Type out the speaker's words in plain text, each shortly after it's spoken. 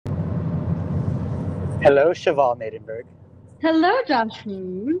Hello, Cheval Maidenberg. Hello, Josh.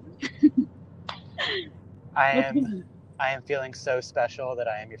 I What's am good? I am feeling so special that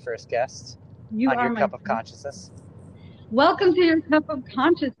I am your first guest You on are your my cup of consciousness. welcome to your cup of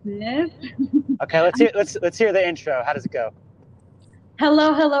consciousness. Okay, let's hear the intro. How does it go?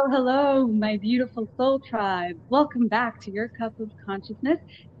 Hello, hello, hello, my beautiful soul tribe. Welcome back to your cup of consciousness.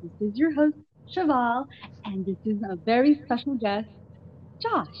 This is your host, Cheval, and this is a very special guest,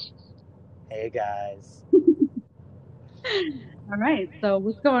 Josh. Hey guys. All right, so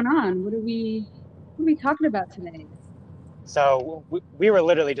what's going on? What are we talking about today? So we were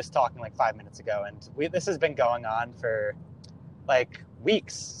literally just talking like 5 minutes ago, and this has been going on for like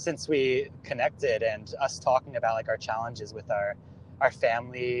weeks since we connected, and us talking about like our challenges with our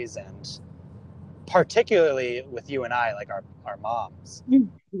families, and particularly with you and I, like our moms.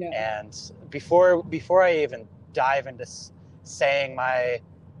 Yeah. And before I even dive into saying my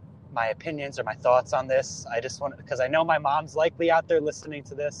opinions or my thoughts on this, I just want, because I know my mom's likely out there listening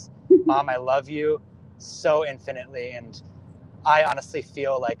to this. Mom, I love you so infinitely, and I honestly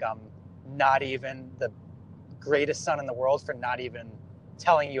feel like I'm not even the greatest son in the world for not even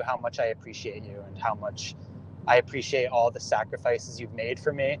telling you how much I appreciate you and how much I appreciate all the sacrifices you've made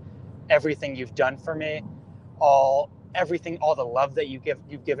for me, everything you've done for me, all the love that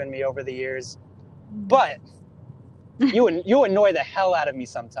you've given me over the years. But you annoy the hell out of me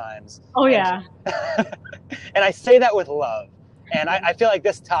sometimes. Oh And yeah. and I say that with love. And I feel like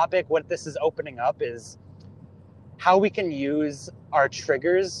this topic, what this is opening up, is how we can use our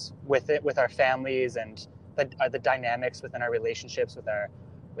triggers with our families, and the dynamics within our relationships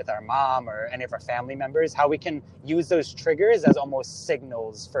with our mom or any of our family members, how we can use those triggers as almost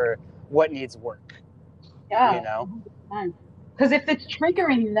signals for what needs work, Yeah. you know? 100%. Because if it's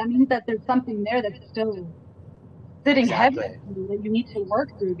triggering you, that means that there's something there that's still sitting heavy Exactly. that you need to work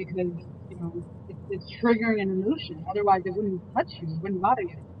through because it's triggering an emotion. Otherwise, it wouldn't touch you, it wouldn't bother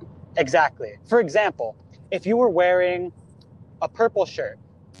you. Exactly. For example, if you were wearing a purple shirt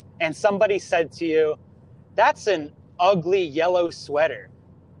and somebody said to you, "That's an ugly yellow sweater,"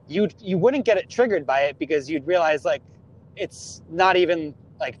 you wouldn't get it triggered by it because you'd realize like it's not even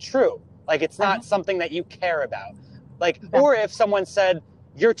like true. Like it's not Uh-huh. something that you care about. Like, or Exactly. if someone said,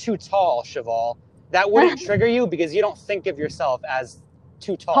 "You're too tall, Cheval," that wouldn't trigger you because you don't think of yourself as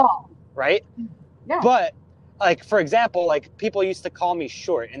too tall, Tall. right? Yeah. But like, for example, like people used to call me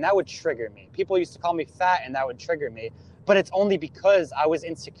short and that would trigger me. People used to call me fat and that would trigger me. But it's only because I was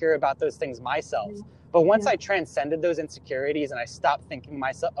insecure about those things myself. Yeah. But once Yeah. I transcended those insecurities and I stopped thinking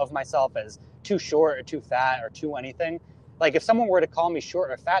of myself as too short or too fat or too anything, like if someone were to call me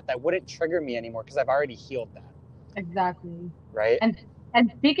short or fat, that wouldn't trigger me anymore because I've already healed that, Exactly. right? And and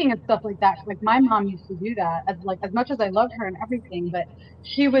speaking of stuff like that, like my mom used to do that as much as I loved her and everything, but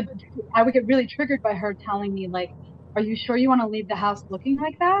she would I would get really triggered by her telling me like, "Are you sure you want to leave the house looking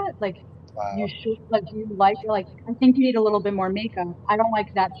like that? Like, you Wow. should like you like I think you need a little bit more makeup. I don't like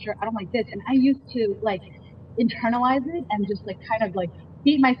that shirt. I don't like this." And I used to like internalize it and just like kind of like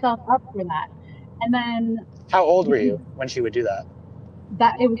beat myself up for that. And then How old were because you when she would do that?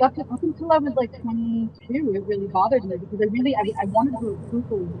 that it was up until I was like 22. It really bothered me because I wanted her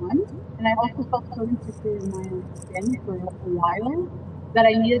approval once, and I also felt so insecure in my own skin for a while that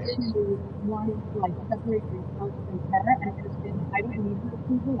I needed to one like separate myself from her and understand I don't need her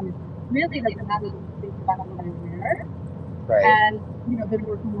approval, and it's really like a matter of think about what I wear Right. and then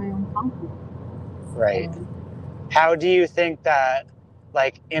work on my own confidence. Right. So How do you think that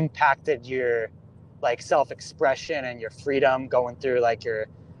like impacted your like self-expression and your freedom going through like your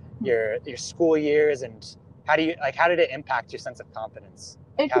school years, and how did it impact your sense of confidence,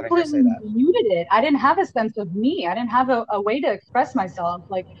 like it having her say completely that? muted it. I didn't have a sense of me. I didn't have a way to express myself.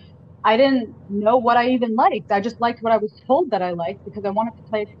 Like I didn't know what I even liked. I just liked what I was told that I liked because I wanted to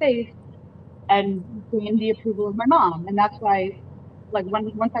play it safe and gain the approval of my mom. And that's why, like,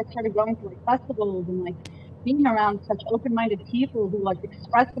 once I started going to like festivals and like being around such open-minded people who like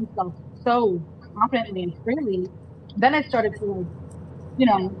express themselves so confidently and freely, then I started to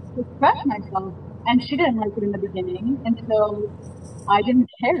like, express myself. And she didn't like it in the beginning, and so I didn't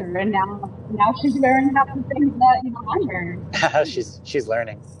care. And now she's wearing half the things that I'm wearing. She's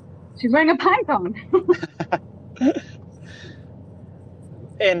learning. She's wearing a pine cone.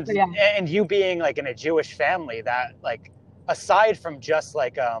 and So yeah, and you being like in a Jewish family, that like aside from just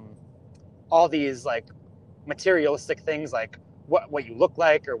like all these like materialistic things like what you look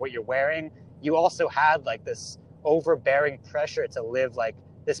like or what you're wearing, you also had like this overbearing pressure to live like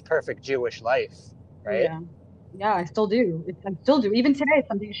this perfect Jewish life, oh right? yeah. Yeah, I still do. I still do. Even today,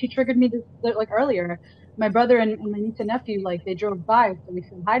 something she triggered me like earlier. My brother and my niece and nephew, like they drove by, so we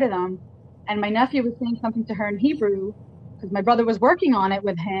said hi to them, and my nephew was saying something to her in Hebrew because my brother was working on it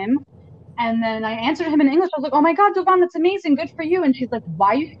with him. And then I answered him in English. I was like, "Oh my God, Devon, that's amazing. Good for you." And she's like, "Why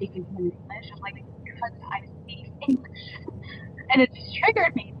are you speaking to him in English?" I'm like, "Because I speak English." And it just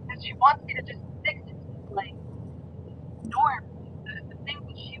triggered me because she wants me to just stick to like norm, the things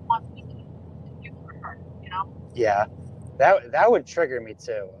that she wants me to do for her, you know? Yeah, that would trigger me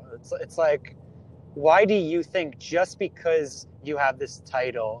too. It's like, why do you think just because you have this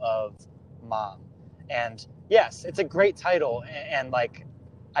title of mom, and yes, it's a great title, and like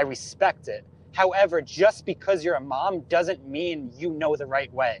I respect it. However, just because you're a mom doesn't mean you know the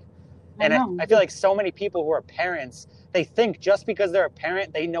right way. I And know. I feel like so many people who are parents, they think just because they're a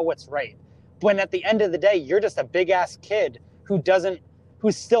parent, they know what's right. When at the end of the day, you're just a big ass kid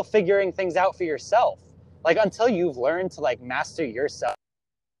who's still figuring things out for yourself. Like until you've learned to like master yourself,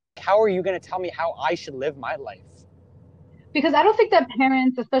 how are you going to tell me how I should live my life? Because I don't think that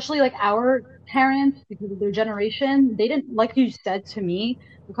parents, especially like our parents, because of their generation, they didn't, like you said to me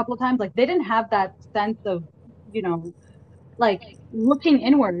a couple of times, like they didn't have that sense of, you know, like looking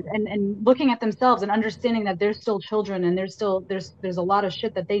inward and looking at themselves and understanding that they're still children and there's a lot of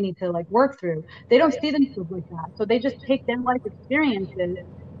shit that they need to like work through. They don't Right. see themselves like that. So they just take their life experiences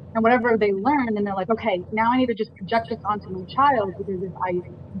and whatever they learn and they're like, okay, now I need to just project this onto my child because if I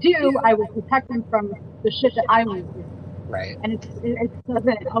do, I will protect them from the shit that I went through. Right. And it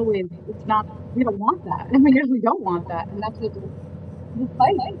doesn't always, it's not, we don't want that. And we usually don't want that. And that's what the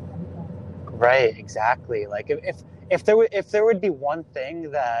fight. Right, exactly. Like if there would be one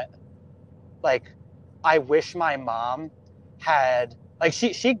thing that like I wish my mom had, like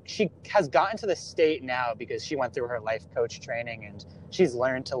she has gotten to the state now because she went through her life coach training and she's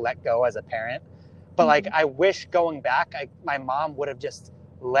learned to let go as a parent. But like I wish going back, my mom would have just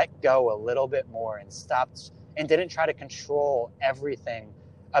let go a little bit more and stopped and didn't try to control everything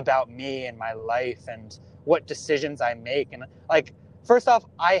about me and my life and what decisions I make. And like first off,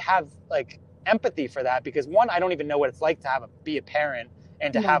 I have like empathy for that because one, I don't even know what it's like to be a parent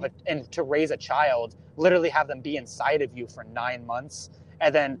and to raise a child, literally have them be inside of you for 9 months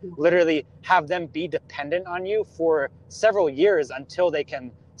and then literally have them be dependent on you for several years until they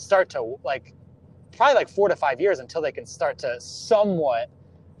can start to like, probably like 4 to 5 years until they can start to somewhat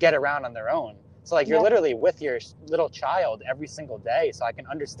get around on their own. So like you're literally with your little child every single day. So I can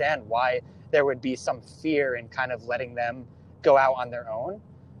understand why there would be some fear in kind of letting them go out on their own.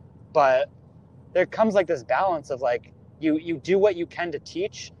 But there comes like this balance of like, you do what you can to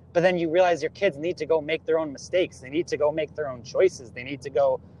teach, but then you realize your kids need to go make their own mistakes. They need to go make their own choices. They need to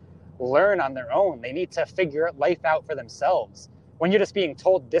go learn on their own. They need to figure life out for themselves. When you're just being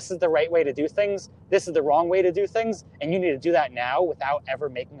told this is the right way to do things, this is the wrong way to do things, and you need to do that now without ever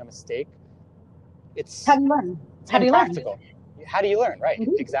making a mistake, it's How do you learn? It's How do you learn? impractical. How do you learn? Right,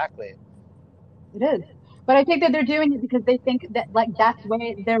 exactly. It is. But I think that they're doing it because they think that like that's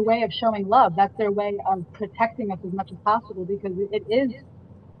their way of showing love. That's their way of protecting us as much as possible because it is,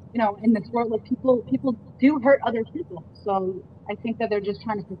 you know, in this world like people do hurt other people. So I think that they're just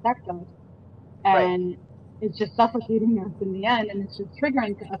trying to protect us. And it's just suffocating us in the end and it's just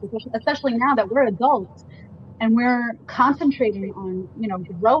triggering to us, especially now that we're adults and we're concentrating on, you know,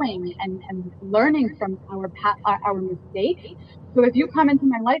 growing and learning from our mistakes. So if you come into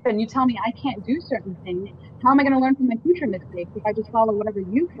my life and you tell me I can't do certain things, how am I going to learn from my future mistakes if I just follow whatever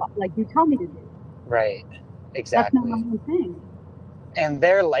you tell me to do? Right, exactly. That's not my own thing. And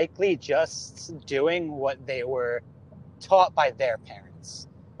they're likely just doing what they were taught by their parents,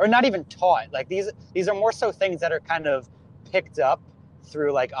 or not even taught. Like these are more so things that are kind of picked up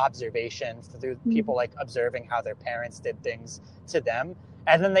through like observations, through people like observing how their parents did things to them.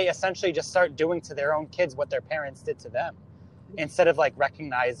 And then they essentially just start doing to their own kids what their parents did to them instead of like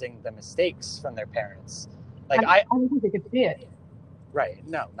recognizing the mistakes from their parents. Like I don't think they could see it. Right.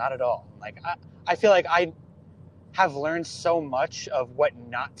 No, not at all. Like I feel like I have learned so much of what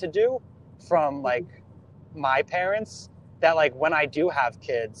not to do from like my parents that like when I do have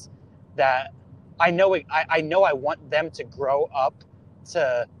kids that I know I want them to grow up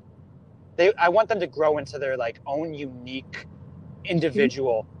I want them to grow into their like own unique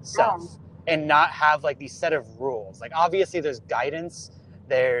individual self and not have like these set of rules. Like obviously there's guidance,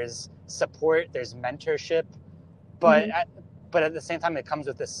 there's support, there's mentorship, but at the same time it comes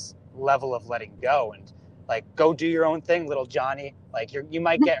with this level of letting go and like go do your own thing, little Johnny. Like you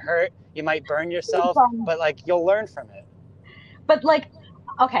might get hurt, you might burn yourself, but like you'll learn from it. But like,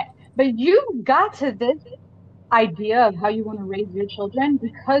 okay, but you got to this idea of how you want to raise your children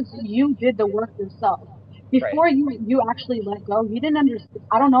because you did the work yourself. Before you actually let go, you didn't understand.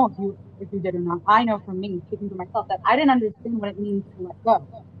 I don't know if you did or not. I know from me, speaking for myself, that I didn't understand what it means to let go.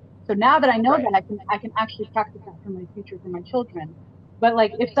 So now that I know Right. that, I can actually practice that for my future, for my children. But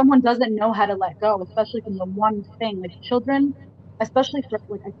like, if someone doesn't know how to let go, especially from the one thing, like children, especially for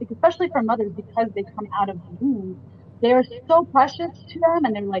like, I think especially for mothers, because they come out of the womb, they are so precious to them,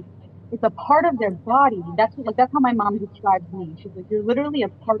 and they're like, it's a part of their body. That's what, like, that's how my mom describes me. She's like, you're literally a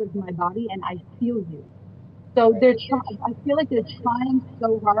part of my body, and I feel you. So Right. I feel like they're trying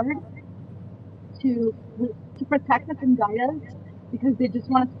so hard to to protect us and guide us because they just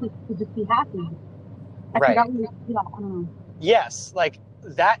want us to just be happy. I Right. forgot what yeah, I don't know. Yes, like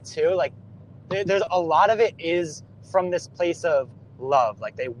that too. Like there's a lot of it is from this place of love.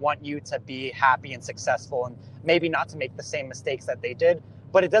 Like they want you to be happy and successful and maybe not to make the same mistakes that they did,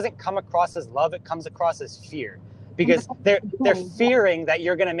 but it doesn't come across as love. It comes across as fear because they're fearing that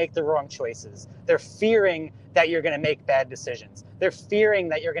you're going to make the wrong choices. They're fearing that you're going to make bad decisions. They're fearing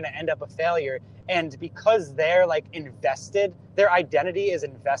that you're going to end up a failure. And because they're like invested, their identity is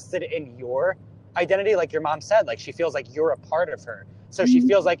invested in your identity, like your mom said, like she feels like you're a part of her. So she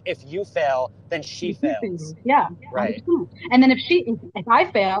feels like if you fail, then she fails. Yeah, Right. 100%. And then if I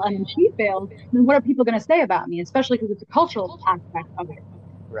fail and then she fails, then what are people going to say about me? Especially because it's a cultural aspect of it.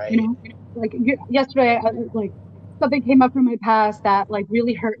 Right. You know, like yesterday, like something came up from my past that like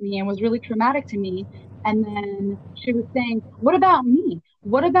really hurt me and was really traumatic to me. And then she was saying, what about me?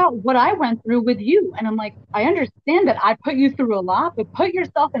 What about what I went through with you? And I'm like, I understand that I put you through a lot, but put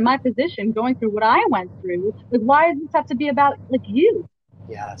yourself in my position going through what I went through. Like, why does this have to be about like you?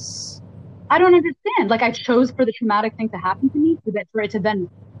 Yes. I don't understand. Like, I chose for the traumatic thing to happen to me for it to then,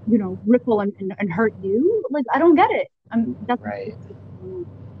 ripple and hurt you. Like, I don't get it. That's right.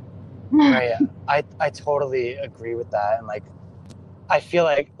 Right. I totally agree with that. And like, I feel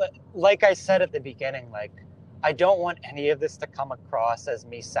like I said at the beginning, like, I don't want any of this to come across as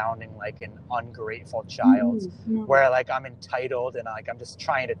me sounding like an ungrateful child where like I'm entitled and like I'm just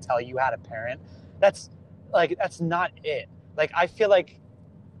trying to tell you how to parent. That's not it. Like, I feel like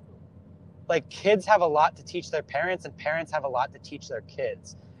kids have a lot to teach their parents and parents have a lot to teach their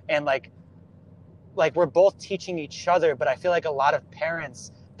kids. And like we're both teaching each other, but I feel like a lot of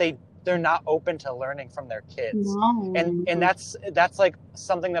parents, they're not open to learning from their kids. No. And that's like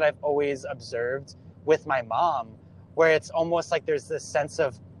something that I've always observed with my mom, where it's almost like there's this sense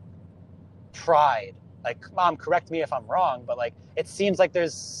of pride. Like, Mom, correct me if I'm wrong, but like it seems like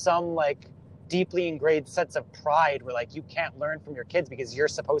there's some like deeply ingrained sense of pride where like you can't learn from your kids because you're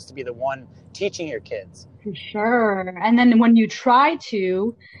supposed to be the one teaching your kids. For sure. And then when you try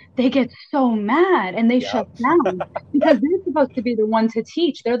to, they get so mad and they shut down because they're supposed to be the one to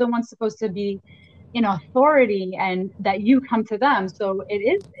teach. They're the ones supposed to be in authority and that you come to them. So it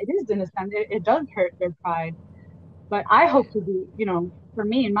is in a sense, it does hurt their pride. But I hope to be, for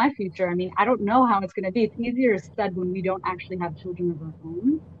me in my future, I mean, I don't know how it's going to be. It's easier said when we don't actually have children of our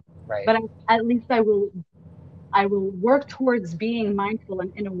own. Right. But at least I will work towards being mindful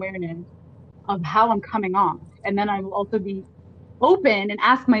and in awareness of how I'm coming off. And then I will also be open and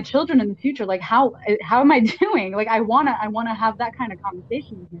ask my children in the future, like, how am I doing? Like, I want to have that kind of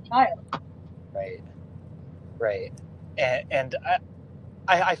conversation with my child. Right. And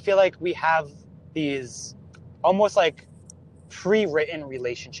I feel like we have these almost like pre-written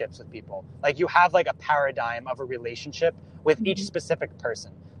relationships with people. Like, you have like a paradigm of a relationship with each specific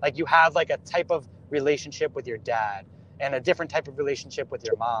person. Like, you have like a type of relationship with your dad and a different type of relationship with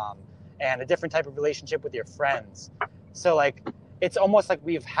your mom and a different type of relationship with your friends. So like, it's almost like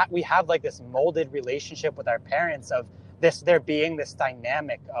we have like this molded relationship with our parents of there being this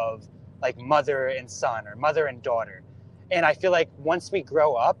dynamic of like mother and son or mother and daughter. And I feel like once we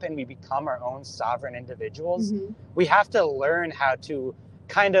grow up and we become our own sovereign individuals, we have to learn how to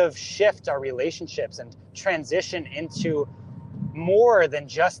kind of shift our relationships and transition into more than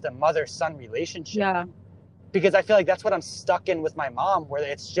just a mother-son relationship. Yeah. Because I feel like that's what I'm stuck in with my mom, where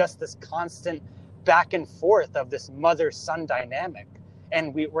it's just this constant back and forth of this mother-son dynamic.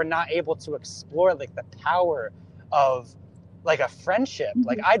 And we're not able to explore like the power of like a friendship.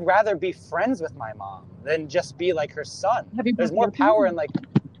 Like, I'd rather be friends with my mom than just be like her son. There's more power in like,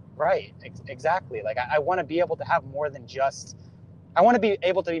 right, exactly. Like, I want to be able to have more than just, I want to be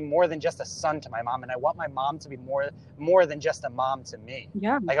able to be more than just a son to my mom. And I want my mom to be more than just a mom to me.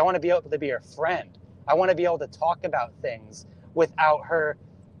 Yeah. Like, I want to be able to be her friend. I want to be able to talk about things without her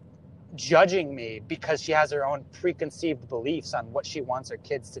judging me because she has her own preconceived beliefs on what she wants her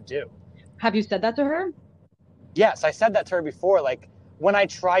kids to do. Have you said that to her? Yes, I said that to her before. Like, when I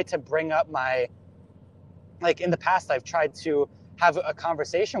try to bring up like in the past, I've tried to have a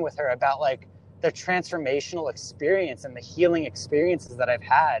conversation with her about like the transformational experience and the healing experiences that I've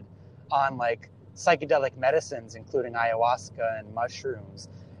had on like psychedelic medicines, including ayahuasca and mushrooms.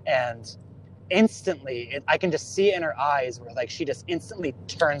 And instantly, I can just see it in her eyes where like she just instantly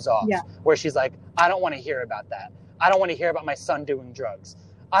turns off, Yeah. where she's like, I don't want to hear about that. I don't want to hear about my son doing drugs.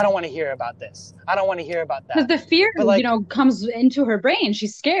 I don't want to hear about this. I don't want to hear about Because that. the fear, But like, you know, comes into her brain.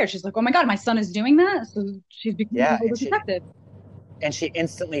 She's scared. She's like, oh my God, my son is doing that. So she's becoming yeah, overprotective. and she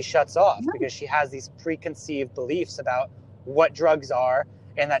instantly shuts off Yeah. because she has these preconceived beliefs about what drugs are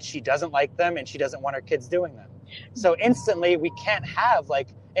and that she doesn't like them and she doesn't want her kids doing them. So instantly we can't have like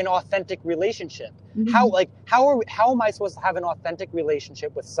an authentic relationship. Mhm. How am I supposed to have an authentic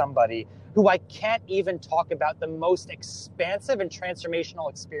relationship with somebody who I can't even talk about the most expansive and transformational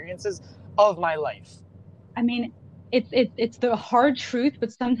experiences of my life? I mean, it's the hard truth,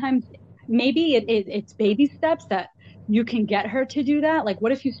 but sometimes maybe it's baby steps that you can get her to do that. Like,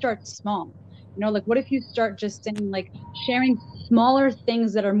 what if you start small? You know, like what if you start just saying like sharing smaller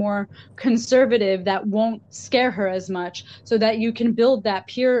things that are more conservative that won't scare her as much, so that you can build that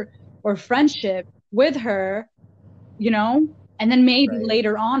peer or friendship with her, you know, and then maybe Right.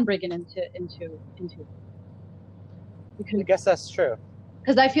 later on bring it into I guess that's true.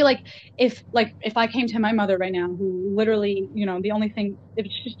 because I feel like if I came to my mother right now, who literally, you know, the only thing, if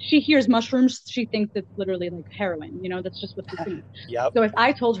she hears mushrooms, she thinks it's literally like heroin, you know, that's just what she thinks. Yep. So if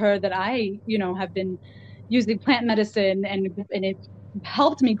I told her that I, you know, have been using plant medicine and it's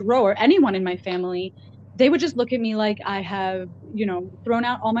helped me grow, or anyone in my family, they would just look at me like I have, you know, thrown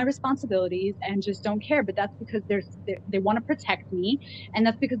out all my responsibilities and just don't care. But that's because they want to protect me, and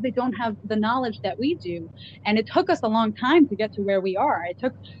that's because they don't have the knowledge that we do. And it took us a long time to get to where we are. It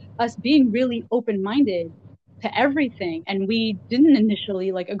took us being really open-minded to everything, and we didn't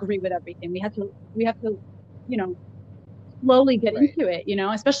initially like agree with everything. We have to, you know, slowly get Right. into it, you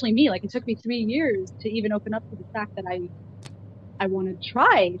know, especially me. Like it took me 3 years to even open up to the fact that I want to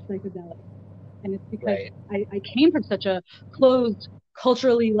try psychedelics. And it's because Right. I came from such a closed,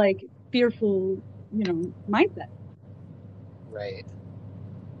 culturally like fearful, you know, mindset. Right.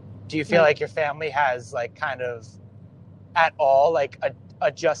 Do you feel like your family has like kind of at all like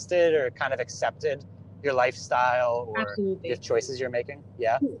adjusted or kind of accepted your lifestyle or Absolutely. your choices you're making?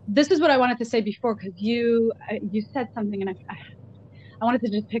 Yeah. This is what I wanted to say before, because you said something, and I wanted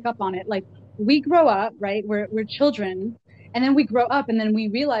to just pick up on it. Like we grow up, right? We're children, and then we grow up, and then we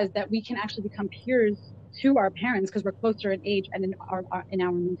realize that we can actually become peers to our parents because we're closer in age and in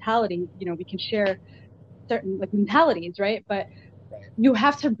our mentality. You know, we can share certain like mentalities, right? But you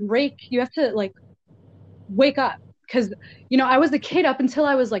have to like wake up, because you know I was a kid up until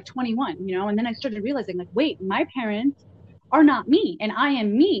I was like 21, you know, and then I started realizing like, wait, my parents are not me and I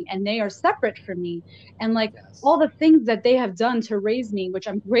am me, and they are separate from me. And like all the things that they have done to raise me, which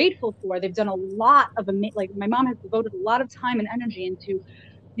I'm grateful for, they've done a lot of like my mom has devoted a lot of time and energy into,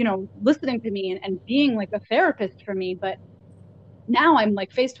 you know, listening to me and being like a therapist for me. But now I'm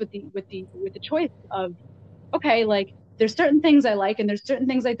like faced with the choice of, okay, like there's certain things I like and there's certain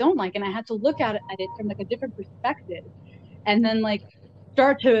things I don't like, and I had to look at it from like a different perspective, and then like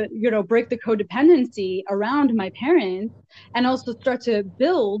start to, you know, break the codependency around my parents, and also start to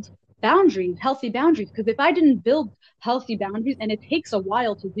build boundaries, healthy boundaries. Because if I didn't build healthy boundaries, and it takes a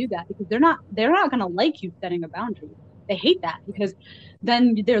while to do that, because they're not going to like you setting a boundary. They hate that, because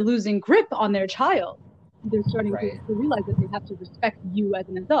then they're losing grip on their child. They're starting to realize that they have to respect you as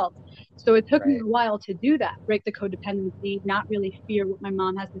an adult. So it took me a while to do that, break the codependency, not really fear what my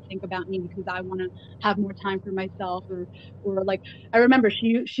mom has to think about me because I want to have more time for myself, or like I remember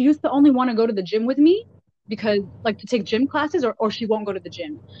she used to only want to go to the gym with me because like to take gym classes, or she won't go to the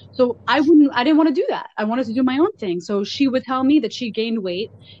gym. So I didn't want to do that. I wanted to do my own thing. So she would tell me that she gained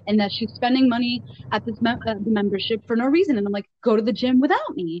weight and that she's spending money at this membership for no reason. And I'm like, go to the gym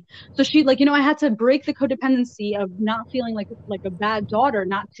without me. So she like, you know, I had to break the codependency of not feeling like a bad daughter,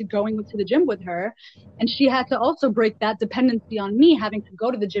 not to going to the gym with her. And she had to also break that dependency on me having to go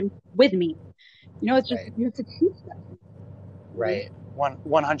to the gym with me. You know, it's just, you have to teach them. Right.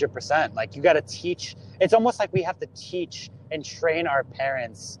 100%. Like you got to teach. It's almost like we have to teach and train our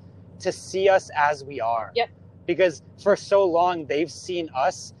parents to see us as we are. Yep. Because for so long they've seen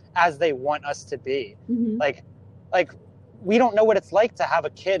us as they want us to be. Mm-hmm. Like we don't know what it's like to have a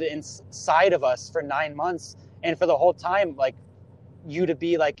kid inside of us for 9 months, and for the whole time, like you to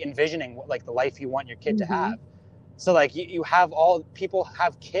be like envisioning like the life you want your kid to have. So like you have people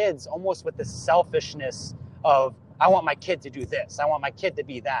have kids almost with this selfishness of, I want my kid to do this. I want my kid to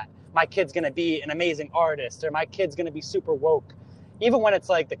be that. My kid's going to be an amazing artist, or my kid's going to be super woke. Even when it's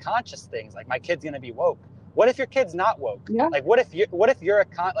like the conscious things, like my kid's going to be woke. What if your kid's not woke? Yeah. Like what if you're what if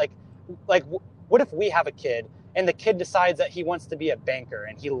we have a kid and the kid decides that he wants to be a banker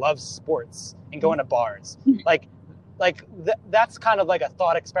and he loves sports and going to bars? Like like that's kind of like a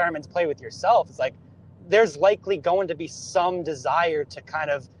thought experiment to play with yourself. It's like there's likely going to be some desire to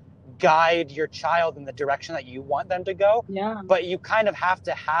kind of guide your child in the direction that you want them to go. Yeah. But you kind of have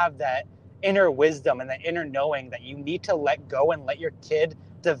to have that inner wisdom and that inner knowing that you need to let go and let your kid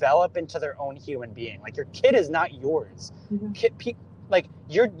develop into their own human being. Like your kid is not yours. Like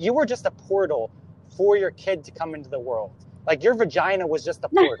you were just a portal for your kid to come into the world. Like your vagina was just a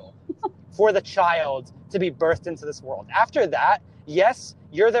portal for the child to be birthed into this world. After that, yes,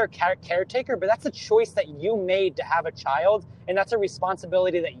 you're their caretaker, but that's a choice that you made to have a child, and that's a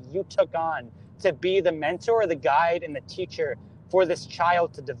responsibility that you took on to be the mentor, the guide, and the teacher for this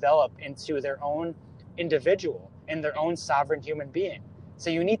child to develop into their own individual and their own sovereign human being. So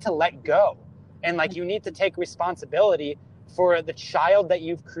you need to let go, and like you need to take responsibility for the child that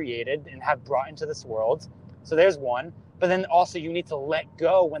you've created and have brought into this world. So there's one. But then also you need to let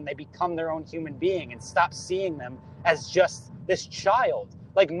go when they become their own human being and stop seeing them as just this child.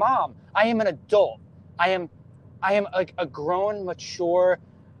 Like, Mom, I am an adult. I am like a grown, mature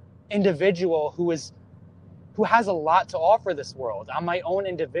individual who has a lot to offer this world. I'm my own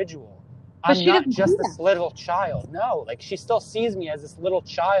individual. But I'm not just this little child. No, like she still sees me as this little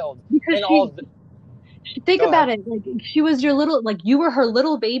child. Because think about it, like she was your little, like you were her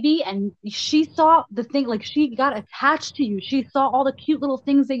little baby, and she saw the thing, like she got attached to you. She saw all the cute little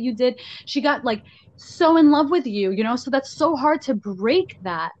things that you did. She got like so in love with you, you know, so that's so hard to break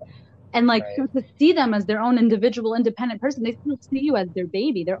that. And like to see them as their own individual, independent person, they still see you as their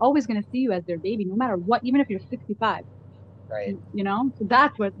baby. They're always going to see you as their baby, no matter what, even if you're 65. Right. You know, so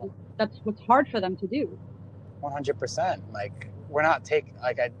that's what's hard for them to do. 100%. Like we're not taking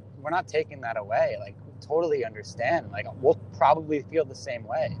that away. Like totally understand. Like we'll probably feel the same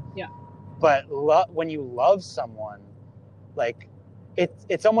way. Yeah. But when you love someone, like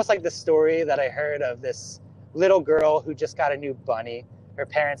it's almost like the story that I heard of this little girl who just got a new bunny. Her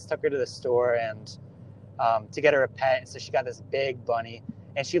parents took her to the store and to get her a pet. So she got this big bunny,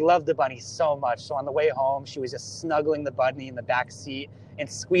 and she loved the bunny so much. So on the way home, she was just snuggling the bunny in the back seat and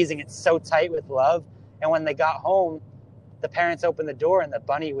squeezing it so tight with love. And when they got home, the parents opened the door and the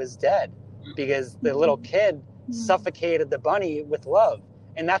bunny was dead because the little kid suffocated the bunny with love.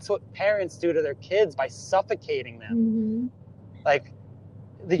 And that's what parents do to their kids by suffocating them. Like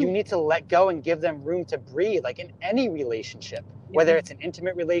you need to let go and give them room to breathe, like in any relationship, whether it's an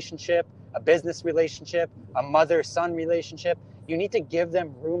intimate relationship, a business relationship, a mother-son relationship. You need to give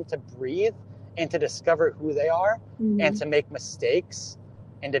them room to breathe and to discover who they are and to make mistakes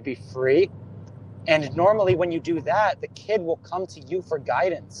and to be free. And normally when you do that, the kid will come to you for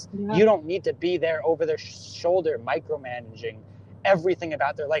guidance. You don't need to be there over their shoulder micromanaging everything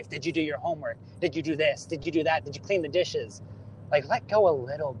about their life. Did you do your homework? Did you do this? Did you do that? Did you clean the dishes? Like, let go a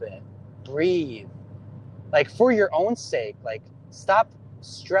little bit. Breathe. Like, for your own sake, like, stop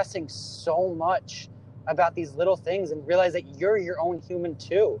stressing so much about these little things and realize that you're your own human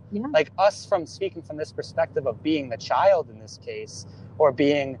too. Like us, from speaking from this perspective of being the child in this case, or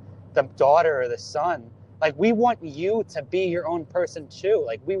being the daughter or the son, like we want you to be your own person too.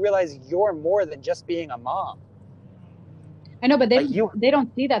 Like we realize you're more than just being a mom. I know, but they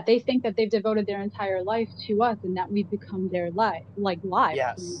don't see that. They think that they've devoted their entire life to us and that we've become their lives.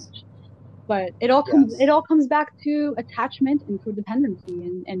 Yes. But it all comes back to attachment and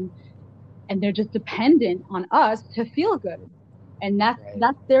codependency, and they're just dependent on us to feel good. And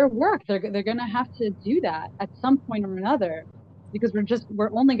that's their work. They're gonna have to do that at some point or another, because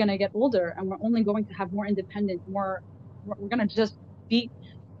we're only gonna get older and we're only going to have more independence, we're gonna just beat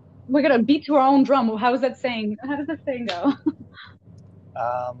to our own drum. How does that saying go?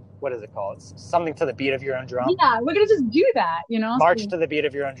 What is it called? Something to the beat of your own drum. Yeah, we're gonna just do that, you know. March to the beat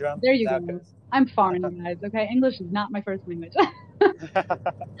of your own drum. There you go. I'm foreign, guys. Okay, English is not my first language.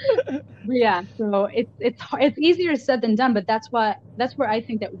 But yeah, so it's easier said than done, but that's where I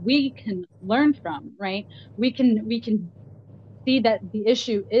think that we can learn from, right? We can see that the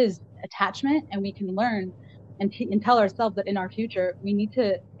issue is attachment, and we can learn and tell ourselves that in our future we need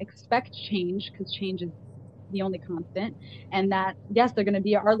to expect change, because change is the only constant, and that yes, they're going to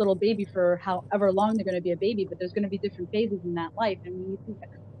be our little baby for however long they're going to be a baby, but there's going to be different phases in that life, and we need to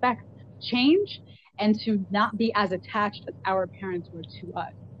expect change and to not be as attached as our parents were to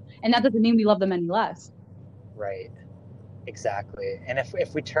us. And that doesn't mean we love them any less. Right. Exactly. And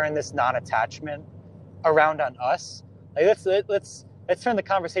if we turn this non-attachment around on us, like let's turn the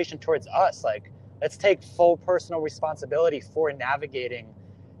conversation towards us. Like, let's take full personal responsibility for navigating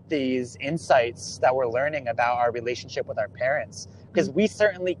these insights that we're learning about our relationship with our parents, because we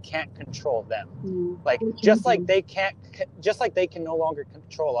certainly can't control them. Like just like they can no longer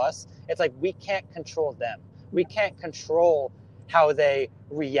control us, it's like we can't control them. We can't control how they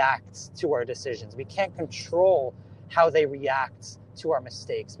react to our decisions. We can't control how they react to our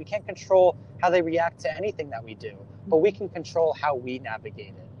mistakes. We can't control how they react to anything that we do, but we can control how we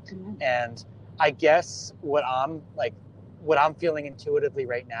navigate it. And I guess what I'm feeling intuitively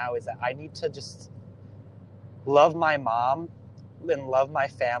right now is that I need to just love my mom and love my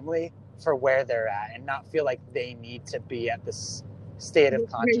family for where they're at, and not feel like they need to be at this state of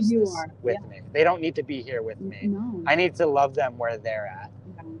consciousness with me. They don't need to be here with me. No. I need to love them where they're at.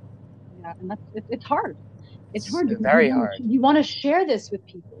 Yeah. And it's hard. It's hard. Very hard. You want to share this with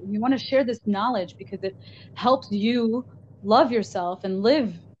people. You want to share this knowledge because it helps you love yourself and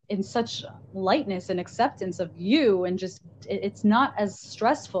live in such lightness and acceptance of you, and just it's not as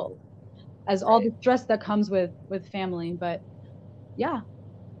stressful as all the stress that comes with family. But yeah,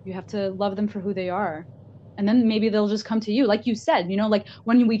 you have to love them for who they are. And then maybe they'll just come to you. Like you said, like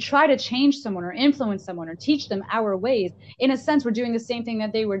when we try to change someone or influence someone or teach them our ways, in a sense, we're doing the same thing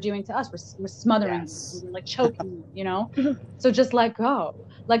that they were doing to us. We're smothering them. We're like choking them, So just let go.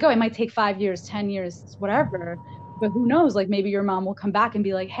 Let go. It might take 5 years, 10 years, whatever. But who knows? Like maybe your mom will come back and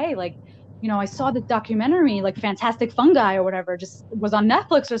be like, hey, like, I saw this documentary, like Fantastic Fungi or whatever, just was on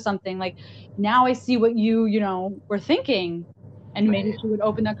Netflix or something. Like now I see what you, were thinking. And maybe she would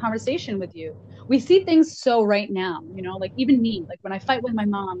open that conversation with you. We see things so right now, like even me, like when I fight with my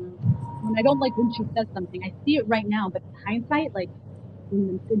mom, when I don't like when she says something, I see it right now. But in hindsight, like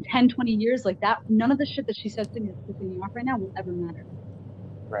in 10, 20 years, like that, none of the shit that she says to me that's pissing me off right now will ever matter.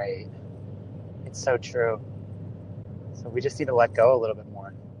 Right. It's so true. So we just need to let go a little bit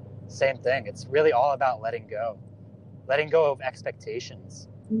more. Same thing. It's really all about letting go of expectations.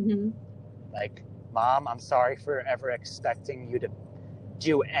 Mm-hmm. Like, Mom, I'm sorry for ever expecting you to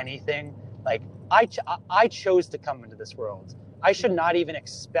do anything. Like, I chose to come into this world. I should not even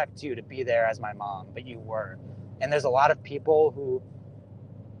expect you to be there as my mom, but you were. And there's a lot of people who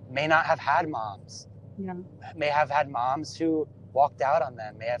may not have had moms. Yeah. May have had moms who walked out on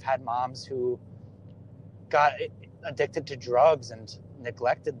them. May have had moms who got addicted to drugs and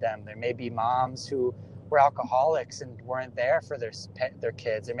neglected them. There may be moms who were alcoholics and weren't there for their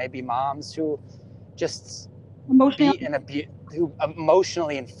kids. There may be moms who just who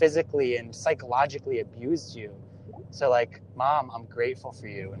emotionally and physically and psychologically abused you. So like, Mom, I'm grateful for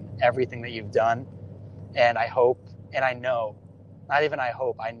you and everything that you've done. And I hope, and I know, not even I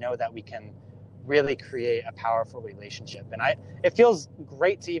hope, I know that we can really create a powerful relationship. And it feels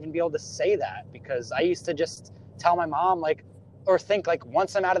great to even be able to say that, because I used to just tell my mom, like, or think like,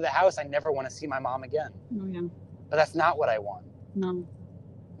 once I'm out of the house, I never want to see my mom again. Oh, yeah. But that's not what I want. No.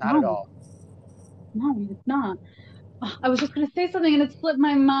 Not at all. No, it's not. I was just going to say something and it slipped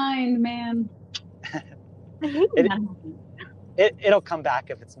my mind, man. I hate that. It'll come back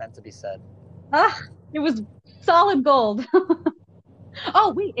if it's meant to be said. It was solid gold.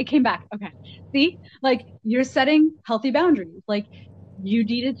 Oh, wait, it came back. Okay. See, like, you're setting healthy boundaries. Like, you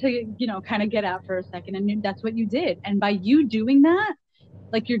needed to, kind of get out for a second, and that's what you did. And by you doing that,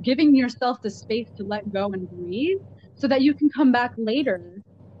 like, you're giving yourself the space to let go and breathe so that you can come back later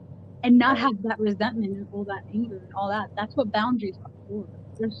and not have that resentment and all that anger and all that. That's what boundaries are for.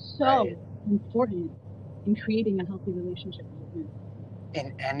 They're so important in creating a healthy relationship with you.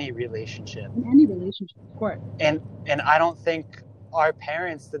 In any relationship. In any relationship, of course. And I don't think our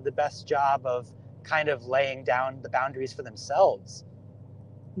parents did the best job of kind of laying down the boundaries for themselves.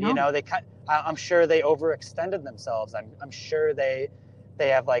 No. I'm sure they overextended themselves. I'm sure they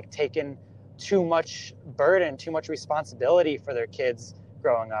have like taken too much burden, too much responsibility for their kids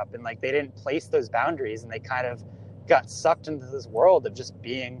growing up, and like they didn't place those boundaries, and they kind of got sucked into this world of just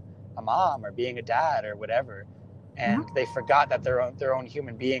being a mom or being a dad or whatever, and they forgot that they're own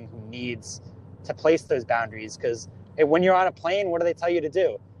human being who needs to place those boundaries. Because when you're on a plane, what do they tell you to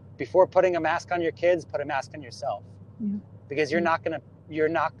do? Before putting a mask on your kids, put a mask on yourself. Because you're not going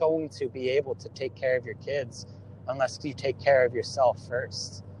to be able to take care of your kids unless you take care of yourself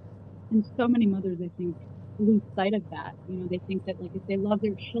first. And so many mothers, I think, lose sight of that. They think that like if they love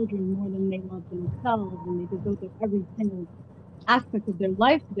their children more than they love themselves, and they devote every single aspect of their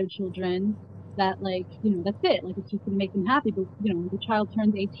life to their children, that like, that's it. Like it's just going to make them happy. But, the child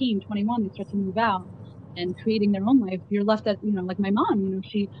turns 18, 21, they start to move out and creating their own life. You're left at, like my mom,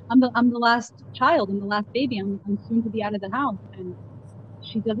 I'm the last child, I'm the last baby. I'm soon to be out of the house. And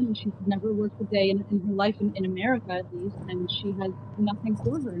she's never worked a day in her life in America, at least. And she has nothing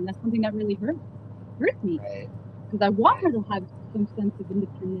for her. And that's something that really hurts me. Because I want her to have some sense of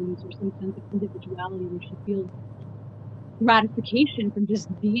independence or some sense of individuality where she feels gratification from just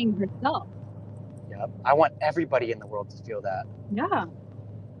being herself. Yep. I want everybody in the world to feel that. Yeah.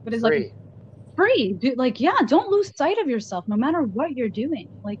 But it's free. free. Don't lose sight of yourself no matter what you're doing.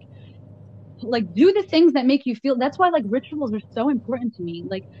 Like do the things that make you feel. That's why like rituals are so important to me.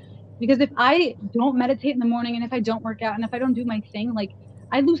 Like, because if I don't meditate in the morning, and if I don't work out, and if I don't do my thing, like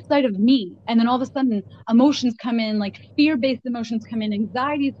I lose sight of me. And then all of a sudden emotions come in, like fear-based emotions come in,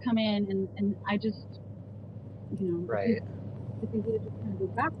 anxieties come in, and I just, Right. it's easy to just kind of go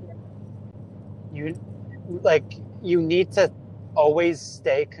backward. You need to always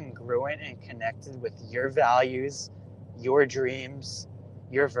stay congruent and connected with your values, your dreams,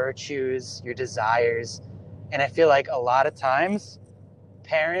 your virtues, your desires. And I feel like a lot of times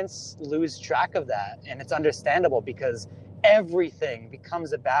parents lose track of that. And it's understandable because everything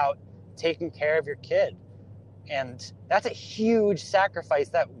becomes about taking care of your kid. And that's a huge sacrifice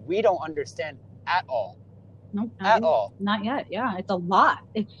that we don't understand at all. Nope, at all. Not yet. Yeah, it's a lot.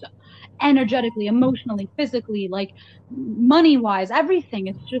 It's energetically, emotionally, physically, like money-wise, everything.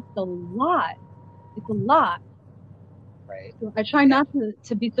 It's just a lot. It's a lot. Right. So I try not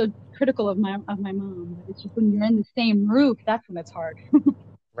to be so critical of my mom, but it's just when you're in the same roof, that's when it's hard.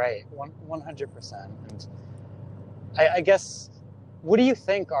 Right. 100%. And I guess, what do you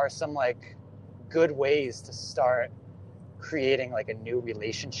think are some like good ways to start creating like a new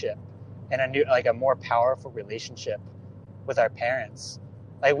relationship and a more powerful relationship with our parents?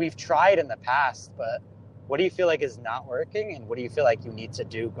 Like, we've tried in the past, but what do you feel like is not working, and what do you feel like you need to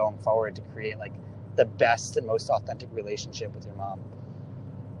do going forward to create like the best and most authentic relationship with your mom?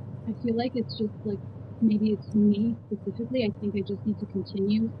 I feel like it's just like, maybe it's me specifically. I think I just need to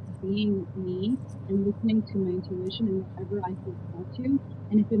continue being me and listening to my intuition and whatever I feel called to.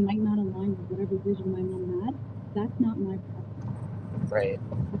 And if it might not align with whatever vision my mom had, that's not my preference. Right.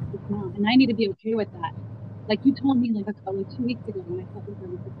 That's just not. And I need to be okay with that. Like you told me like 2 weeks ago when I felt like I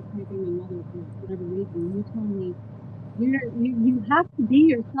was disappointing my mother for whatever reason, you told me you have to be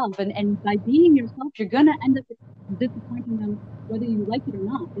yourself, and by being yourself, you're gonna end up disappointing them whether you like it or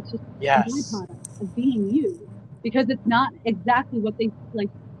not. It's just a byproduct of being you, because it's not exactly what they like.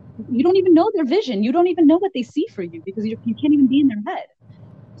 You don't even know their vision. You don't even know what they see for you, because you can't even be in their head.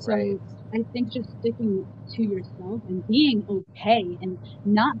 So right. I think just sticking to yourself and being okay and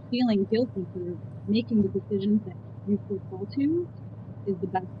not feeling guilty for making the decisions that you feel called to is the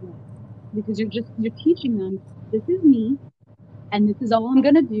best way, because you're teaching them, this is me and this is all I'm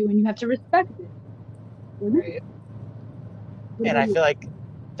gonna do, and you have to respect it. Right. And I feel like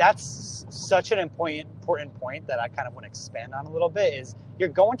that's such an important point that I kind of want to expand on a little bit, is you're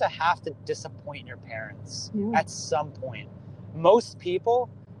going to have to disappoint your parents at some point. Most people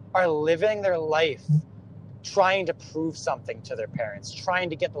are living their life trying to prove something to their parents, trying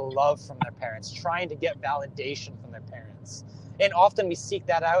to get the love from their parents, trying to get validation from their parents. And often we seek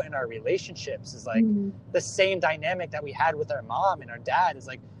that out in our relationships, is like the same dynamic that we had with our mom and our dad, is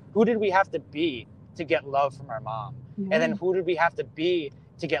like, who did we have to be to get love from our mom? And then who did we have to be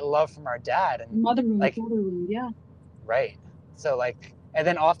to get love from our dad? And mother wound, like, father wound, yeah. Right. So like, and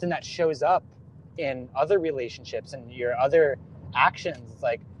then often that shows up in other relationships and your other actions. It's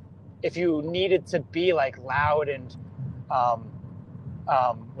like, if you needed to be like loud and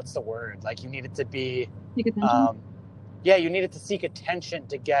what's the word? Like, you needed to be you needed to seek attention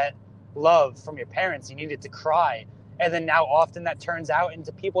to get love from your parents. You needed to cry. And then now often that turns out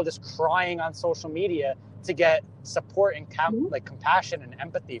into people just crying on social media to get support and like compassion and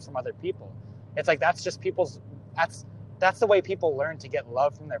empathy from other people. It's like, that's just that's the way people learn to get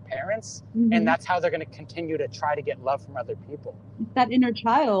love from their parents. And that's how they're going to continue to try to get love from other people. It's that inner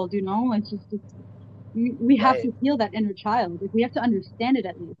child, it's just, we have to feel that inner child. Like, we have to understand it,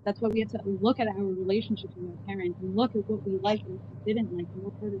 at least. That's why we have to look at our relationships with our parents and look at what we liked and what we didn't like and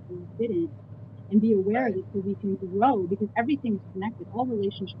what hurt us and what didn't, and be aware of it so we can grow, because everything is connected. All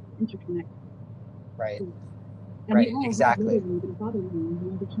relationships are interconnected. Right. So, right. Exactly.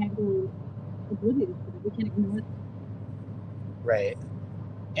 We can't go oblivious to it. We can't ignore it. Right.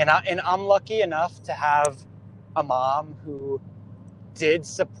 And I'm lucky enough to have a mom who did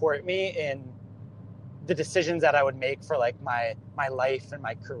support me in the decisions that I would make for like my life and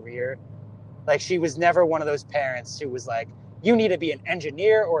my career. Like, she was never one of those parents who was like, you need to be an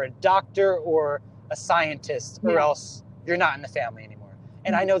engineer or a doctor or a scientist, or else you're not in the family anymore.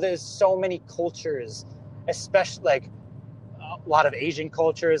 And I know there's so many cultures, especially like a lot of Asian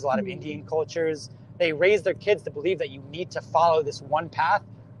cultures, a lot of Indian cultures, they raise their kids to believe that you need to follow this one path,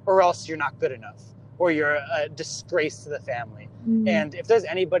 or else you're not good enough, or you're a disgrace to the family. And if there's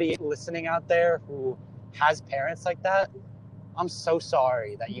anybody listening out there who has parents like that, I'm so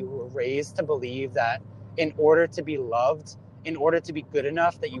sorry that you were raised to believe that in order to be loved, in order to be good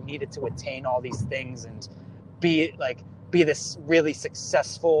enough, that you needed to attain all these things and be this really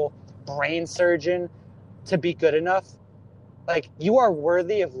successful, brain surgeon to be good enough. Like, you are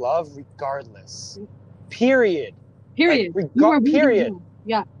worthy of love regardless. Period. Period. Like, period.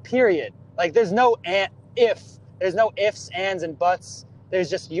 Yeah. Period. Like, there's no if. There's no ifs, ands, and buts. There's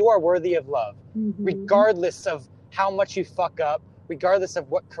just, you are worthy of love. Mm-hmm. Regardless of how much you fuck up, regardless of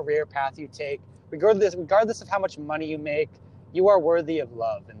what career path you take, regardless of how much money you make, you are worthy of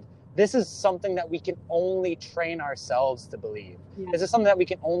love. And this is something that we can only train ourselves to believe. Yeah. This is something that we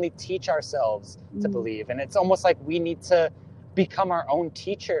can only teach ourselves to believe. And it's almost like we need to become our own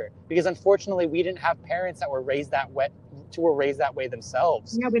teacher, because unfortunately we didn't have parents that were raised that way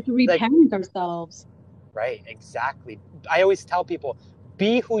themselves. Yeah, we have to reparent ourselves. Right, exactly. I always tell people,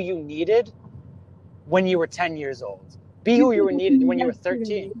 be who you needed when you were 10 years old. Be who you were needed when you were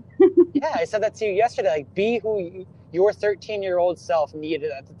 13. Yeah, I said that to you yesterday. Like, be who your 13-year-old self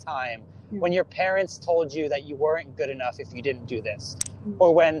needed at the time, when your parents told you that you weren't good enough if you didn't do this.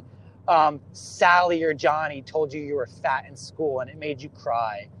 Or when Sally or Johnny told you were fat in school and it made you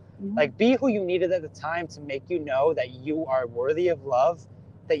cry. Like, be who you needed at the time to make you know that you are worthy of love,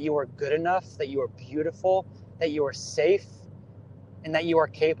 that you are good enough, that you are beautiful, that you are safe, and that you are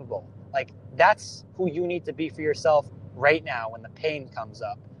capable. Like, that's who you need to be for yourself right now when the pain comes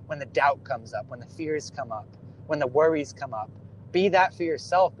up, when the doubt comes up, when the fears come up, when the worries come up. Be that for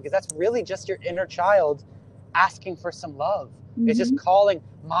yourself, because that's really just your inner child asking for some love. It's just calling,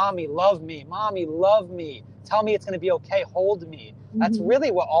 mommy, love me. Mommy, love me. Tell me it's going to be okay. Hold me. That's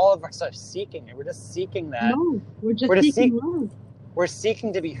really what all of us are seeking. And we're just seeking that. No, we're just seeking love. We're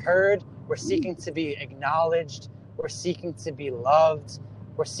seeking to be heard. We're seeking to be acknowledged. We're seeking to be loved.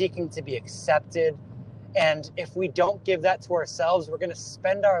 We're seeking to be accepted. And if we don't give that to ourselves, we're going to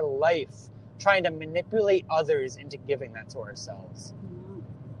spend our life trying to manipulate others into giving that to ourselves.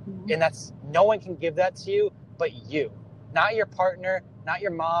 And that's, no one can give that to you but you. Not your partner, not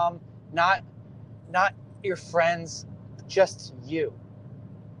your mom, not your friends, just you.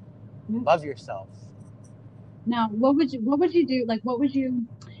 Love yourself. Now, what would you do? Like, what would you,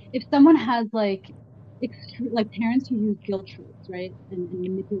 if someone has like parents who use guilt trips, right, and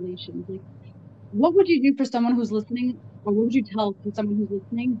manipulations, like, what would you do for someone who's listening, or what would you tell to someone who's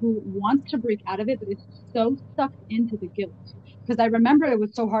listening who wants to break out of it but is so sucked into the guilt? Because I remember it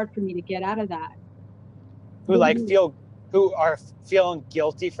was so hard for me to get out of that. Who are feeling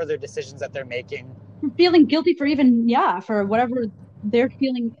guilty for their decisions that they're making. Feeling guilty for for whatever they're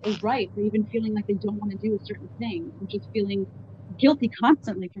feeling is right, or even feeling like they don't want to do a certain thing, or just feeling guilty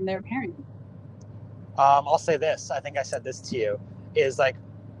constantly from their parents. I'll say this, I think I said this to you, is like,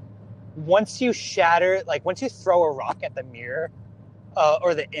 once you throw a rock at the mirror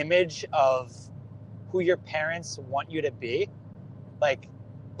or the image of who your parents want you to be, like,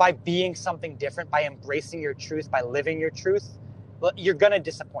 by being something different, by embracing your truth, by living your truth, you're going to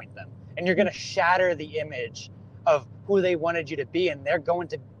disappoint them. And you're going to shatter the image of who they wanted you to be. And they're going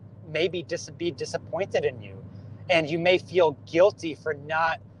to maybe be disappointed in you. And you may feel guilty for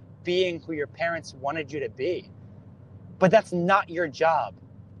not being who your parents wanted you to be. But that's not your job.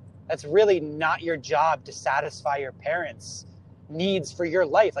 That's really not your job to satisfy your parents' needs for your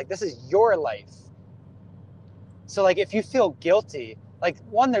life. Like, this is your life. So, like, if you feel guilty, like,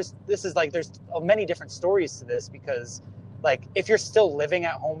 there's many different stories to this, because, like, if you're still living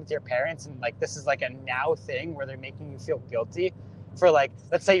at home with your parents and, like, this is like a now thing where they're making you feel guilty for, like,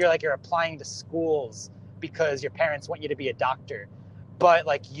 let's say you're applying to schools because your parents want you to be a doctor, but,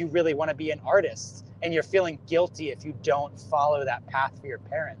 like, you really want to be an artist and you're feeling guilty if you don't follow that path for your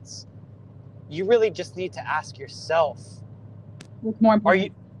parents. You really just need to ask yourself, what's more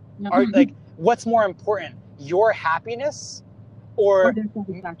important? What's more important, your happiness or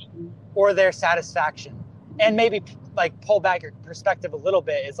their satisfaction? And maybe, like, pull back your perspective a little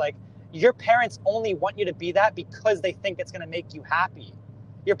bit. Is like, your parents only want you to be that because they think it's going to make you happy.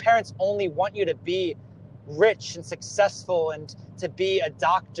 Your parents only want you to be rich and successful and to be a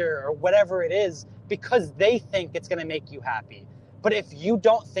doctor or whatever it is because they think it's going to make you happy. But if you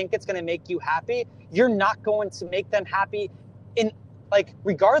don't think it's going to make you happy, you're not going to make them happy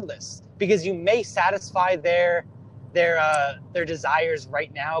regardless, because you may satisfy their desires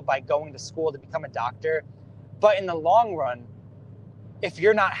right now by going to school to become a doctor. But in the long run, if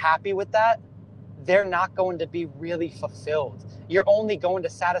you're not happy with that, they're not going to be really fulfilled. You're only going to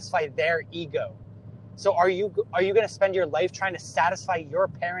satisfy their ego. So are you going to spend your life trying to satisfy your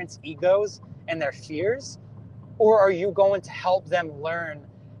parents' egos and their fears? Or are you going to help them learn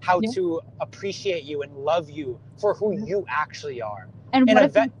how to appreciate you and love you for who you actually are? And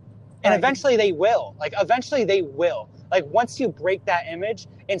eventually they will. Like, eventually they will. Like, once you break that image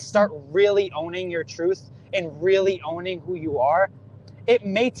and start really owning your truth and really owning who you are, It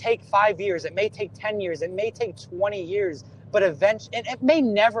may take 5 years, it may take 10 years, it may take 20 years, but eventually, and it may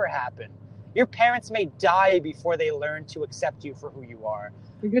never happen. Your parents may die before they learn to accept you for who you are.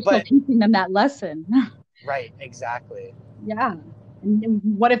 You're still But teaching them that lesson. right, exactly. Yeah. And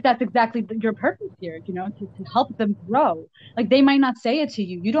what if that's exactly your purpose here, to help them grow? Like they might not say it to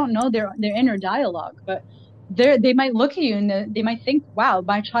you. You don't know their inner dialogue, but they might look at you and they might think, wow,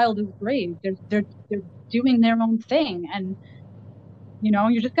 my child is brave. They're doing their own thing. And,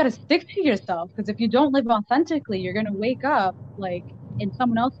 you just got to stick to yourself, because if you don't live authentically, you're going to wake up like in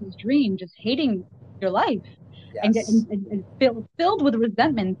someone else's dream, just hating your life. Yes. And filled with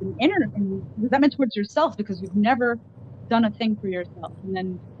resentment and resentment towards yourself, because you've never done a thing for yourself, and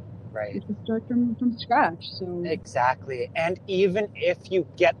then right. you have to start from scratch. So exactly. And even if you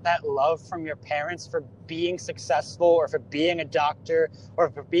get that love from your parents for being successful, or for being a doctor, or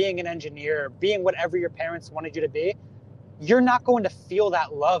for being an engineer, or being whatever your parents wanted you to be, you're not going to feel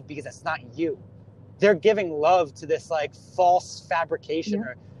that love, because it's not you. They're giving love to this like false fabrication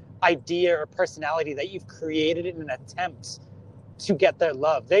or idea or personality that you've created in an attempt to get their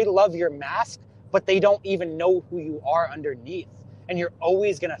love. They love your mask, but they don't even know who you are underneath. And you're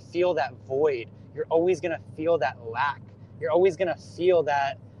always going to feel that void. You're always going to feel that lack. You're always going to feel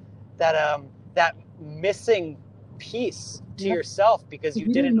that missing piece to yourself, because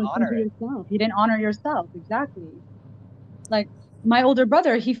you didn't honor it. You didn't honor yourself. Exactly. Like my older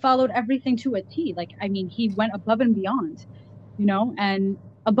brother, he followed everything to a T. Like, I mean, he went above and beyond, and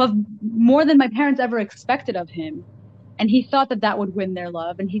above more than my parents ever expected of him. And he thought that would win their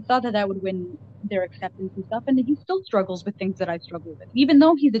love, and he thought that would win their acceptance and stuff. And he still struggles with things that I struggle with, even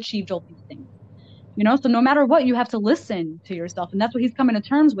though he's achieved all these things. So no matter what, you have to listen to yourself. And that's what he's coming to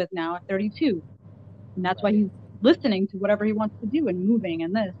terms with now at 32. And that's why he's listening to whatever he wants to do and moving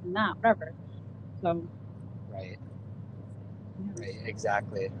and this and that, whatever. So. Right. Right,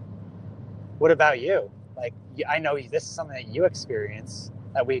 exactly. What about you? Like, I know this is something that you experience,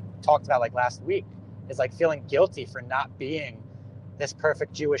 that we talked about like last week, is like feeling guilty for not being this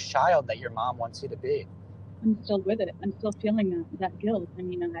perfect Jewish child that your mom wants you to be. I'm still with it. I'm still feeling that guilt. I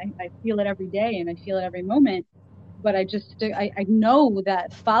mean, I feel it every day and I feel it every moment, but I know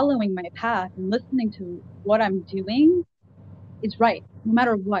that following my path and listening to what I'm doing is right, no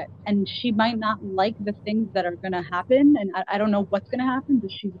matter what. And she might not like the things that are going to happen, and I don't know what's going to happen,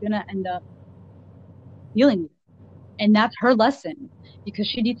 but she's going to end up feeling it. And that's her lesson, because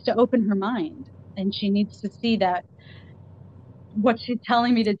she needs to open her mind, and she needs to see that what she's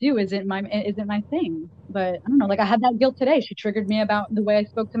telling me to do isn't my thing. But I don't know, like I had that guilt today. She triggered me about the way I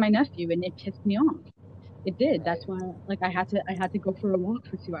spoke to my nephew, and it pissed me off. It did. Right. That's why, like, I had to go for a walk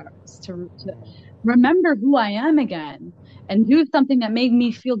for 2 hours to remember who I am again, and do something that made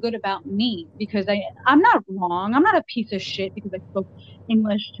me feel good about me, because I'm not wrong. I'm not a piece of shit because I spoke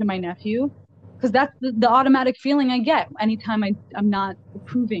English to my nephew, because that's the automatic feeling I get anytime I'm not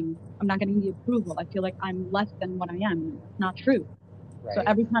approving. I'm not getting the approval. I feel like I'm less than what I am. It's not true. Right. So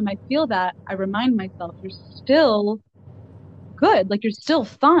every time I feel that, I remind myself, you're still good. Like, you're still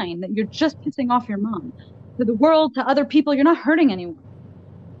fine. That you're just pissing off your mom. To the world, to other people, you're not hurting anyone.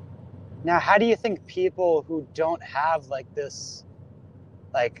 Now, how do you think people who don't have like this,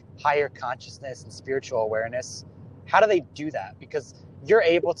 like, higher consciousness and spiritual awareness, how do they do that? Because you're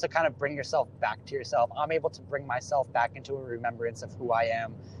able to kind of bring yourself back to yourself. I'm able to bring myself back into a remembrance of who I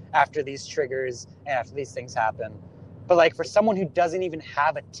am after these triggers and after these things happen. But like, for someone who doesn't even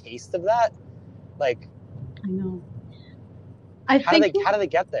have a taste of that, like, I know. How do they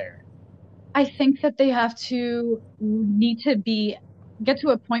get there? I think that they need to get to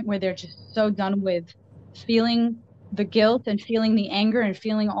a point where they're just so done with feeling the guilt and feeling the anger and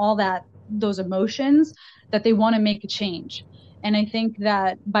feeling all those emotions, that they want to make a change. And I think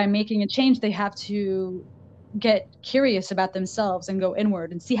that by making a change, they have to get curious about themselves and go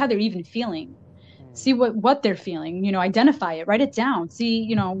inward and see how they're even feeling. See what they're feeling, identify it, write it down,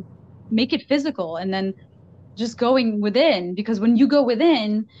 see, make it physical, and then just going within. Because when you go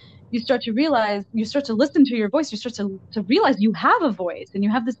within, you start to realize, you start to listen to your voice, you start to realize you have a voice, and you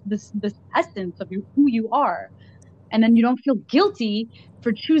have this essence of who you are. And then you don't feel guilty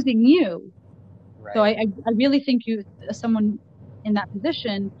for choosing you. Right. So I really think someone in that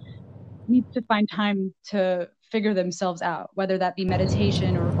position needs to find time to figure themselves out, whether that be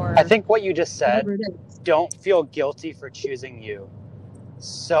meditation or I think what you just said, don't feel guilty for choosing you.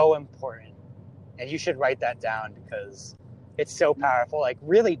 So important. And you should write that down, because it's so powerful. Like,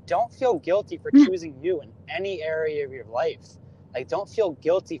 really, don't feel guilty for choosing you in any area of your life. Like, don't feel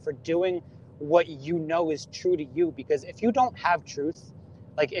guilty for doing what you know is true to you, because if you don't have truth,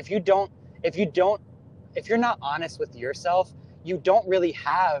 like if you're not honest with yourself, you don't really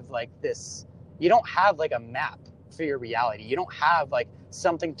have like this, you don't have like a map for your reality. You don't have like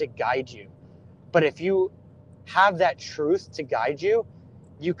something to guide you. But if you have that truth to guide you,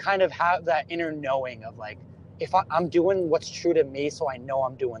 you kind of have that inner knowing of like, if I'm doing what's true to me, so I know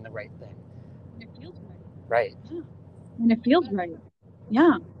I'm doing the right thing. And it feels right. Right. Yeah. And it feels right.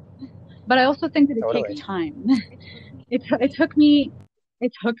 Yeah. But I also think that it Totally. takes time. It took me,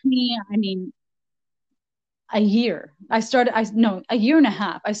 I mean, a year. A year and a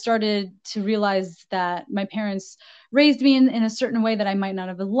half. I started to realize that my parents raised me in a certain way that I might not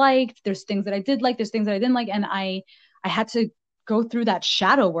have liked. There's things that I did like, there's things that I didn't like. And I had to go through that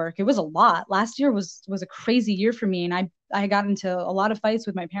shadow work. It was a lot. Last year was a crazy year for me. And I got into a lot of fights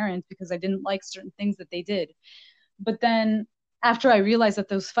with my parents because I didn't like certain things that they did. But then after I realized that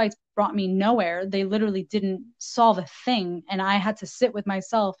those fights brought me nowhere, they literally didn't solve a thing. And I had to sit with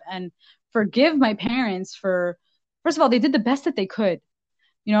myself and forgive my parents for, first of all, they did the best that they could,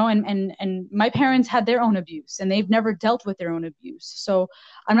 you know, and my parents had their own abuse and they've never dealt with their own abuse. So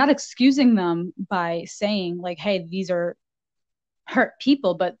I'm not excusing them by saying like, hey, these are hurt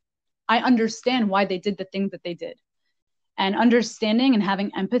people, but I understand why they did the things that they did. And understanding and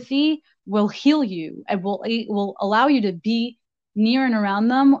having empathy will heal you and will allow you to be near and around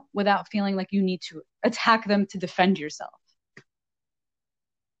them without feeling like you need to attack them to defend yourself.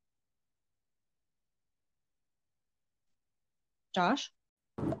 Josh?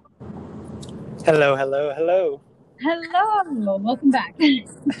 Hello, hello, hello. Hello, welcome back.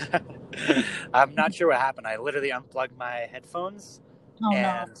 I'm not sure what happened. I literally unplugged my headphones,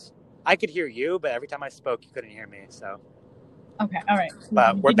 and I could hear you, but every time I spoke, you couldn't hear me. So, okay, all right.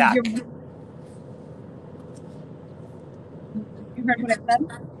 But we're back. You heard what I said?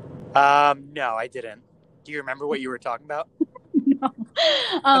 No, I didn't. Do you remember what you were talking about? No.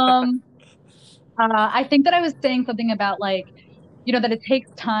 I think that I was saying something about like, you know, that it takes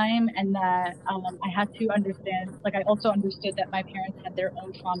time and that I had to understand, like I also understood that my parents had their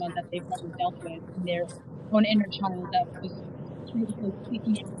own trauma that they've never dealt with and their own inner child that was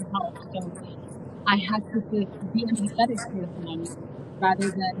seeking out for help. So I had to just be empathetic towards them rather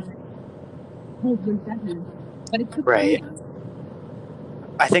than hold resentment. But it took time.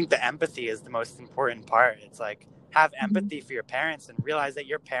 I think the empathy is the most important part. It's like, have empathy for your parents and realize that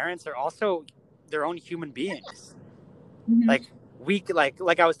your parents are also their own human beings. Like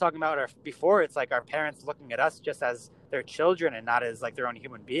like I was talking about before, it's like our parents looking at us just as their children and not as like their own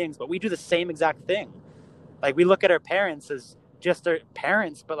human beings, but we do the same exact thing. Like we look at our parents as just their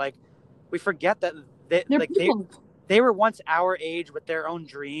parents, but like we forget that they were once our age with their own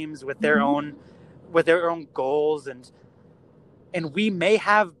dreams, with their own goals, and we may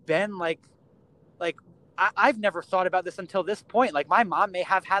have been like I've never thought about this until this point. Like my mom may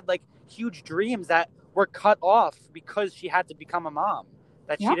have had like huge dreams that were cut off because she had to become a mom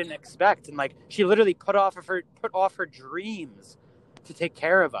that she didn't expect, and like she literally put off her dreams to take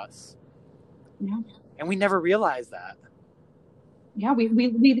care of us. And we never realized that.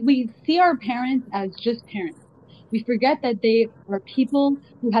 We see our parents as just parents. We forget that they are people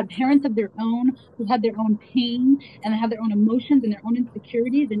who had parents of their own, who had their own pain and they have their own emotions and their own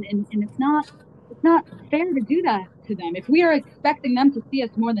insecurities, and it's not fair to do that to them. If we are expecting them to see us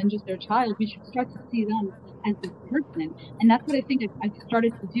more than just their child, we should start to see them as this person. And that's what I think I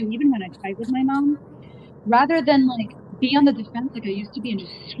started to do even when I fight with my mom. Rather than like be on the defense like I used to be and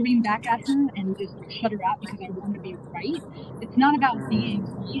just scream back at her and just shut her out because I want to be right. It's not about being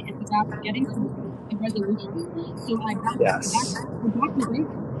right. It's about getting to a resolution. So I back away from it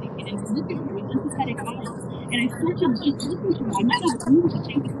and look at her with empathetic eyes. And I start to just listen to her. I might not agree with the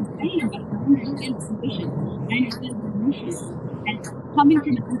things that she's saying, but I understand her position. I understand her emotions. And coming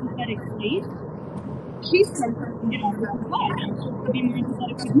from an empathetic place, she starts, you know, with God and starts to be more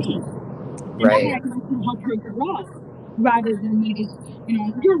empathetic with me. And that way I can also help her grow rather than me just, you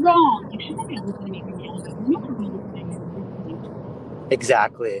know, you're wrong. Like, she's not going to listen to me from yelling. You're not going to listen to me.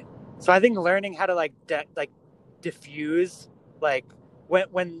 Exactly. So I think learning how to like diffuse, like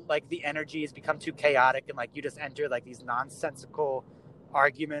when like the energies become too chaotic and like you just enter like these nonsensical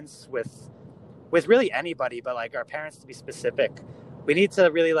arguments with really anybody, but like our parents to be specific, we need to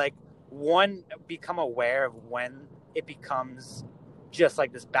really like become aware of when it becomes just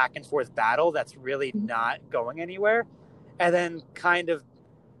like this back and forth battle that's really not going anywhere. And then kind of,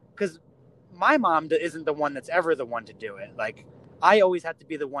 because my mom isn't the one that's ever the one to do it. Like I always have to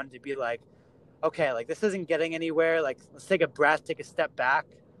be the one to be like, okay, like this isn't getting anywhere. Like let's take a breath, take a step back.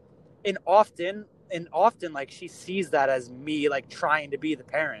 And often like she sees that as me like trying to be the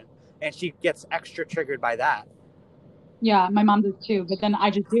parent, and she gets extra triggered by that. Yeah, my mom does too. But then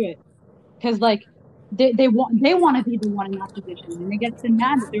I just do it because like they want to be the one in that position, and they get so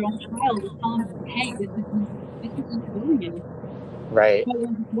mad that their own child is telling them, hey, this isn't doing anything. Right. But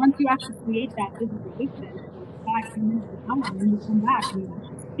once you actually create that physical distance, like 5-10 minutes of time, and you come back and you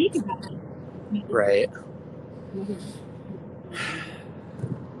actually speak about it. Right.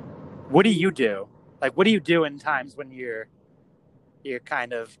 What do you do? Like, what do you do in times when you're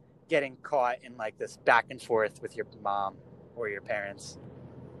kind of getting caught in like this back and forth with your mom or your parents?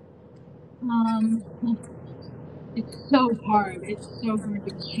 It's so hard. It's so hard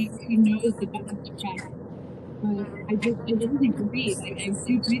because she knows the best friend. But I just breathe. I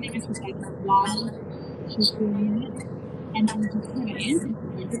do breathing exercises while she's doing it, and I just kind of answer to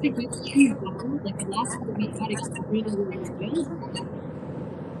her. If it gets too wild, like the last time we had it get really, really wild,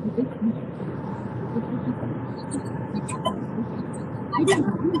 I don't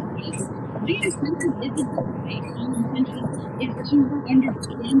know. My intention isn't to fight. My intention is to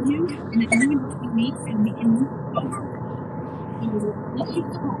understand you and that you understand me and we can move forward. So let's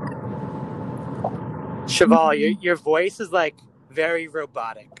just talk. Cheval, your voice is like very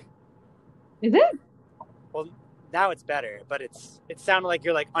robotic. Is it? Well, now it's better, but it sounded like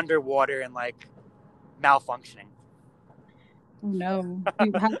you're like underwater and like malfunctioning. Oh no.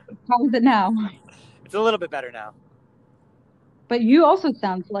 How is it now? It's a little bit better now. But you also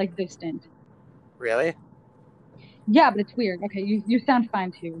sound like distant. Really? Yeah, but it's weird. Okay, you sound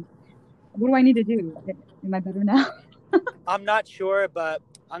fine too. What do I need to do? Am I better now? I'm not sure, but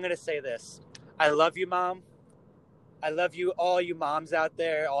I'm going to say this. I love you, Mom. I love you, all you moms out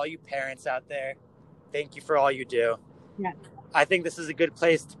there, all you parents out there. Thank you for all you do. Yeah. I think this is a good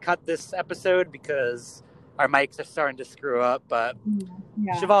place to cut this episode because our mics are starting to screw up, but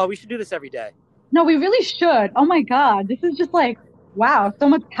yeah. Cheval, we should do this every day. No, we really should. Oh my God. This is just like, wow, so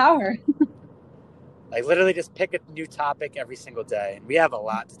much power. Like literally just pick a new topic every single day. And we have a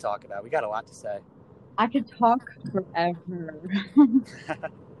lot to talk about. We got a lot to say. I could talk forever.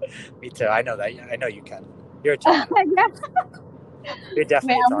 Me too. I know that. I know you can. You're a talker. Yeah. You're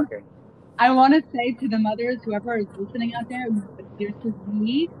definitely a talker. I want to say to the mothers, whoever is listening out there, seriously,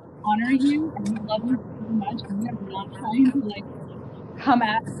 we honor you and we love you so much. And we are not trying to like come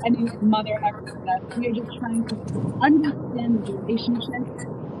at any mother ever for that. We are just trying to understand the relationship,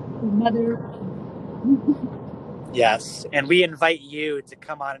 the mother. Yes, and we invite you to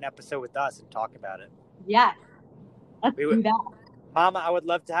come on an episode with us and talk about it. Yes, let's do that. Mama, I would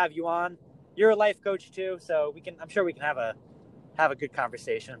love to have you on. You're a life coach too, so I'm sure we can have a good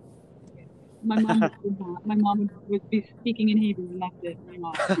conversation. My mom would be speaking in Hebrew, and that's it.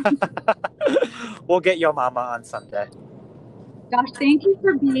 We'll get your mama on someday. Gosh, thank you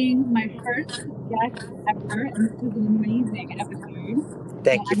for being my first guest ever, and this was an amazing episode.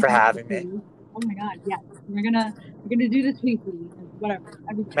 Thank you for having me. Oh my God, yes. We're gonna do this weekly, whatever.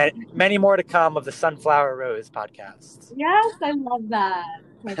 Many more to come of the Sunflower Rose podcast. Yes, I love that.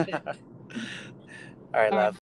 All right, love.